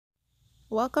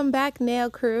Welcome back, nail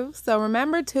crew. So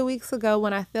remember 2 weeks ago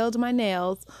when I filled my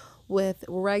nails with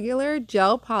regular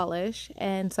gel polish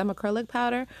and some acrylic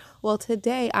powder? Well,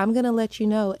 today I'm going to let you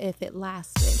know if it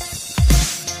lasted.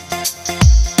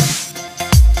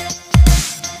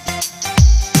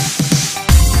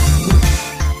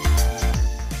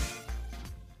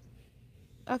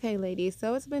 Okay, ladies,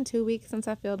 so it's been 2 weeks since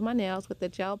I filled my nails with the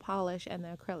gel polish and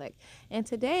the acrylic. And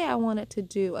today I wanted to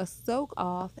do a soak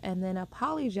off and then a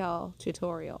polygel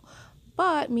tutorial.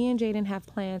 But me and Jaden have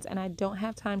plans and I don't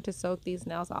have time to soak these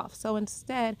nails off. So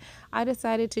instead, I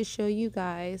decided to show you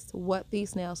guys what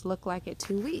these nails look like at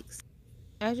 2 weeks.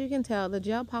 As you can tell, the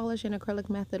gel polish and acrylic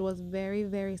method was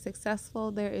very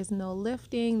successful. There is no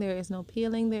lifting, there is no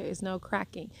peeling, there is no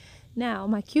cracking. Now,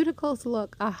 my cuticles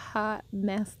look a hot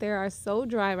mess. They are so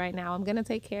dry right now. I'm going to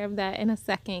take care of that in a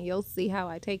second. You'll see how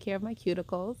I take care of my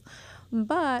cuticles.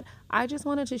 But I just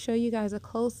wanted to show you guys a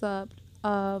close-up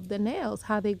of the nails,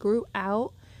 how they grew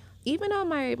out. Even on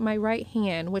my right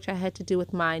hand, which I had to do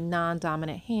with my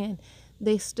non-dominant hand,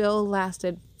 they still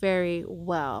lasted very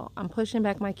well. I'm pushing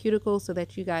back my cuticles so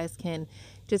that you guys can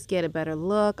just get a better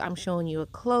look. I'm showing you a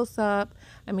close-up.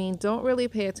 I mean, don't really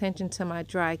pay attention to my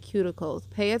dry cuticles.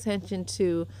 Pay attention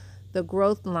to the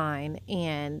growth line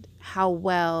and how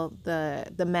well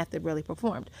the method really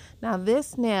performed. Now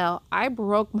this nail, I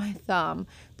broke my thumb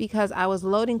because I was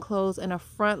loading clothes in a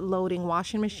front loading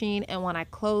washing machine, and when I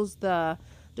closed the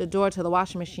door to the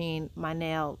washing machine, my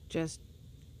nail just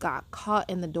got caught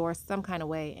in the door some kind of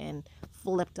way and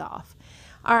flipped off.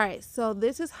 All right, so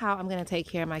this is how I'm going to take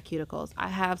care of my cuticles. I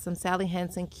have some Sally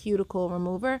Hansen cuticle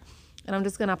remover, and I'm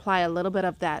just going to apply a little bit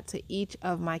of that to each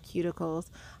of my cuticles.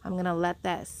 I'm going to let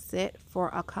that sit for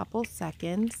a couple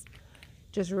seconds.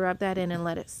 Just rub that in and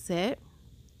let it sit.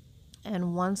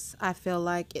 And once I feel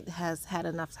like it has had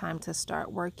enough time to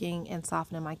start working and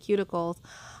softening my cuticles,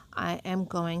 I am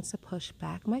going to push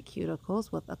back my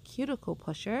cuticles with a cuticle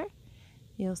pusher.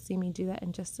 You'll see me do that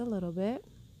in just a little bit.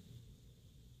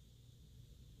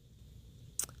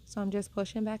 So I'm just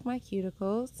pushing back my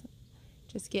cuticles,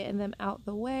 just getting them out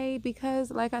the way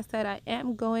because, like I said, I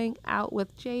am going out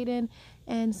with Jaden,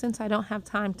 and since I don't have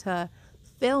time to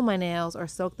fill my nails or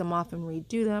soak them off and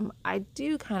redo them, I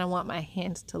do kind of want my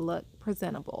hands to look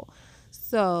presentable.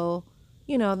 So,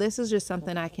 you know, this is just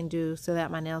something I can do so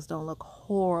that my nails don't look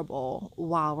horrible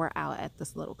while we're out at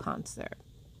this little concert.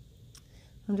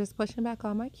 I'm just pushing back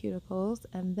all my cuticles,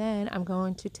 and then I'm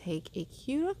going to take a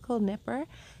cuticle nipper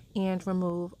and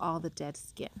remove all the dead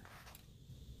skin.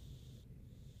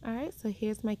 Alright, so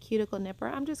here's my cuticle nipper.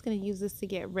 I'm just going to use this to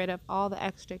get rid of all the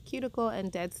extra cuticle and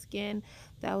dead skin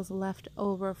that was left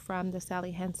over from the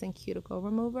Sally Hansen cuticle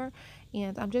remover.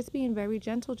 And I'm just being very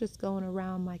gentle, just going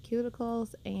around my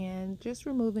cuticles and just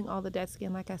removing all the dead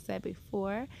skin like I said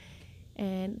before.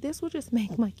 And this will just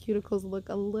make my cuticles look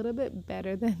a little bit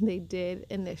better than they did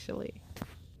initially.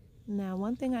 Now,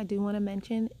 one thing I do want to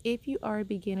mention, if you are a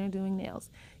beginner doing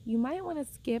nails, you might want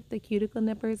to skip the cuticle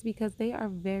nippers because they are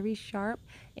very sharp,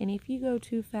 and if you go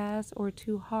too fast or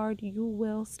too hard, you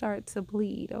will start to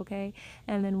bleed, okay?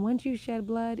 And then once you shed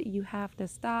blood, you have to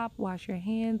stop, wash your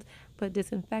hands, put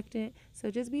disinfectant,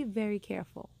 so just be very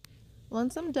careful.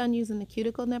 Once I'm done using the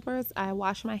cuticle nippers, I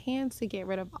wash my hands to get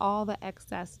rid of all the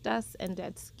excess dust and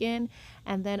dead skin,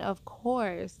 and then of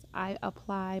course I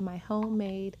apply my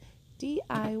homemade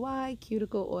DIY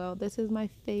cuticle oil. This is my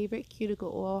favorite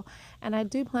cuticle oil, and I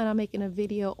do plan on making a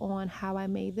video on how I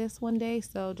made this one day,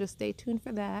 so just stay tuned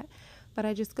for that. But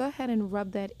I just go ahead and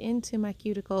rub that into my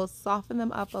cuticles, soften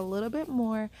them up a little bit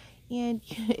more, and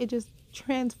it just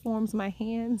transforms my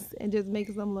hands and just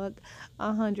makes them look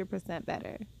 100%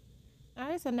 better.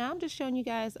 Alright, so now I'm just showing you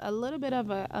guys a little bit of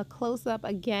a close-up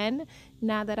again,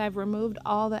 now that I've removed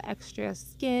all the extra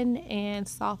skin and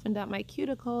softened up my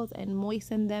cuticles and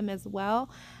moistened them as well,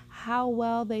 how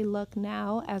well they look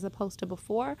now as opposed to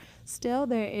before. Still,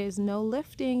 there is no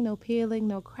lifting, no peeling,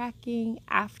 no cracking.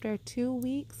 After 2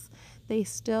 weeks, they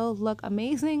still look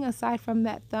amazing, aside from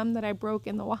that thumb that I broke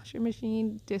in the washing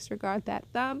machine. Disregard that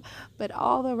thumb, but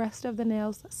all the rest of the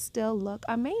nails still look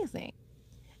amazing.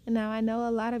 Now, I know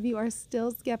a lot of you are still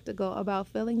skeptical about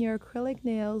filling your acrylic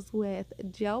nails with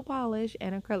gel polish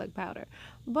and acrylic powder,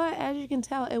 but as you can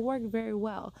tell, it worked very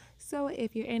well. So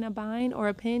if you're in a bind or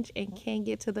a pinch and can't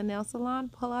get to the nail salon,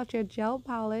 pull out your gel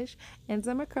polish and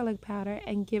some acrylic powder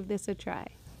and give this a try.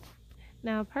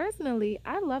 Now, personally,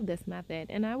 I love this method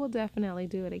and I will definitely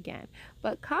do it again.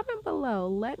 But comment below,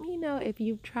 let me know if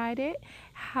you've tried it,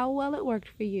 how well it worked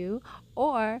for you,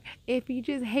 or if you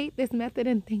just hate this method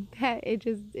and think that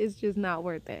it's just not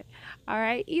worth it. All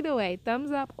right, either way,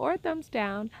 thumbs up or thumbs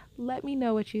down, let me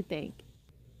know what you think.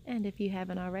 And if you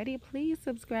haven't already, please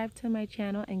subscribe to my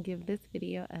channel and give this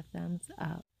video a thumbs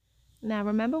up. Now,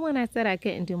 remember when I said I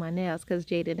couldn't do my nails because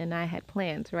Jaden and I had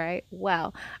plans, right?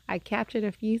 Well, I captured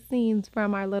a few scenes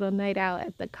from our little night out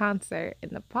at the concert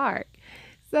in the park.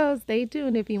 So stay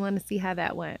tuned if you want to see how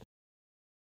that went.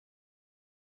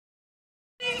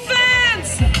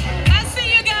 Fans, I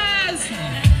see you guys.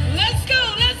 Let's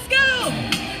go, let's go.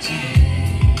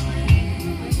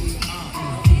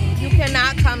 You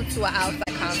cannot come to an outside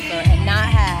concert and not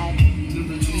have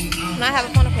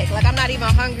a funnel cake. Like, I'm not even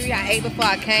hungry. I ate before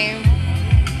I came.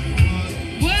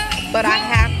 But I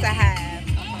have to have.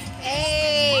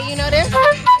 Hey, you know this?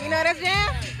 You know this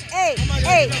jam? Hey,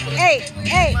 hey, hey,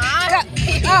 hey.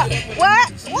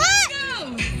 What? What?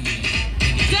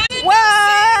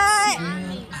 What?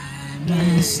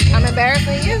 I'm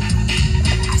embarrassing you?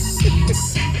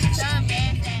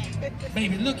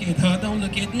 Baby, look at her, don't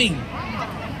look at me.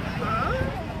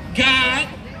 God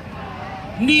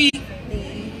need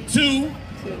to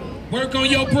work on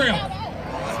your breath.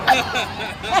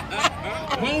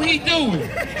 Won't he do it?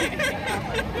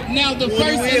 Now the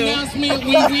first announcement,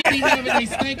 we will be having a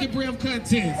stinking breath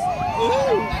contest.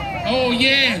 Oh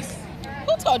yes.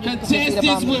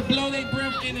 Contestants will blow their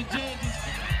breath in the judges.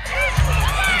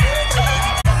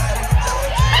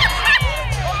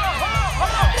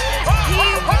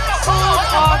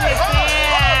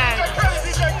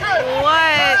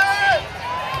 What?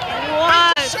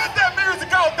 Shut that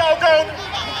music off, doggone it.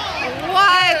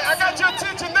 What? I got your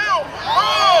attention now.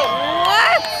 Oh!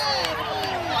 What?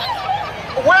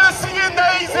 Where the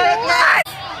CNAs at now?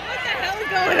 What the hell is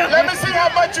going on? Let me see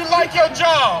how much you like your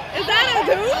job. Is that a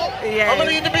dude? Yeah. I'm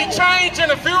gonna need to be changed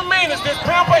in a few minutes. This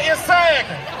pamper is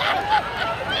sagging.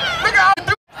 Look at how I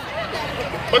do.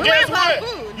 But guess what?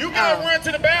 You gotta run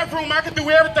to the bathroom. I can do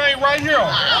everything right here.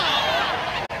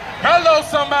 Hello,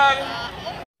 somebody.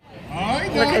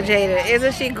 Look at Jada.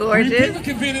 Isn't she gorgeous? Look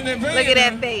Look at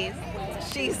that face.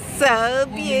 She's so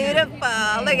beautiful.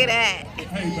 Look at that.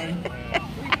 Hey, baby.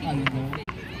 How you doing?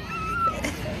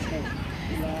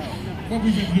 What we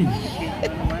gonna do?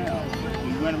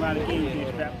 We run around again, get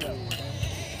strapped up.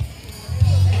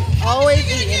 Always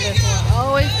eating this one.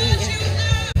 Always eating.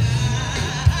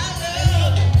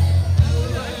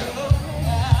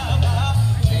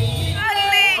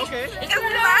 Okay. It's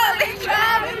slowly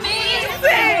driving me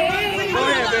insane. Go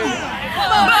ahead, baby.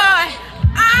 Boy,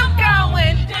 I'm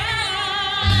going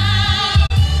down.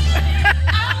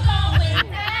 I'm going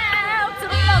down to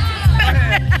the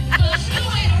Cause you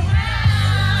ain't around,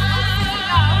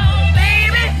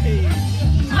 baby.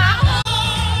 My heart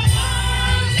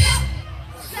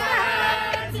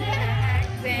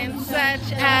in such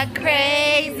a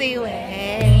crazy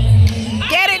way.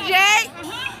 Get it, Jay?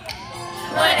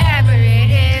 Whatever it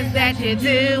is that you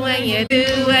do when you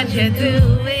do what you're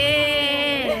doing.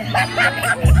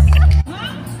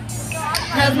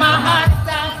 Cause my heart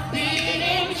stops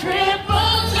beating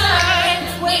triple time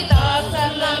with thoughts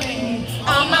of loving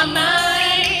on my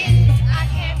mind. I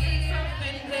can't be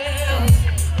something else,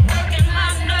 working my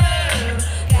nerves.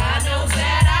 God knows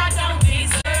that I don't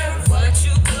deserve what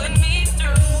you put me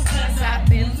through. Cause I've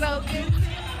been so good.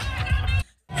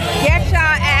 Get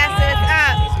y'all asses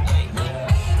up.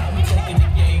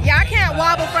 Y'all can't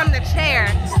wobble from the chair.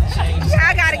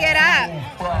 Y'all gotta get up.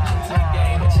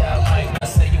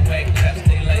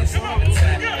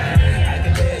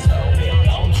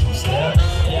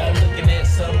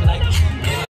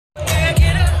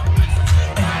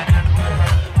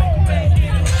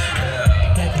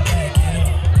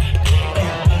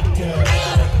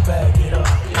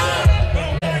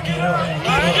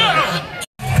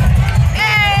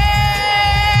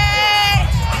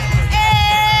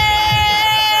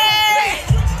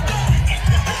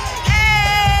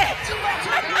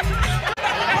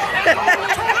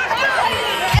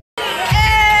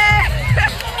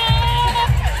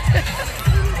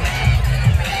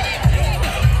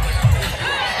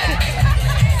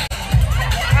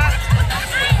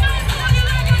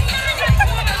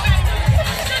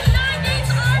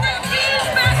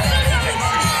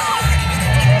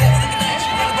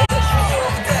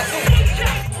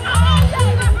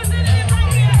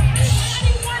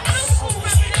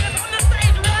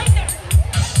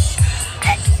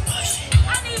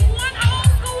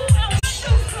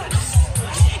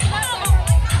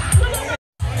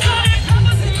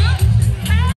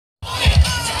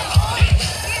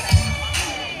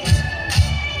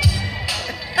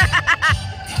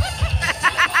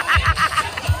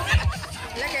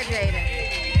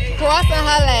 Crossing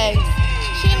her legs.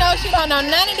 She knows she don't know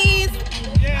none of these.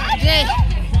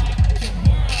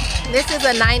 This is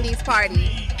a 90s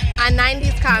party, a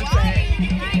 90s concert.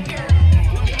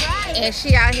 And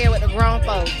she out here with the grown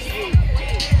folks.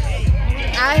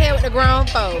 Out here with the grown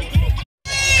folks.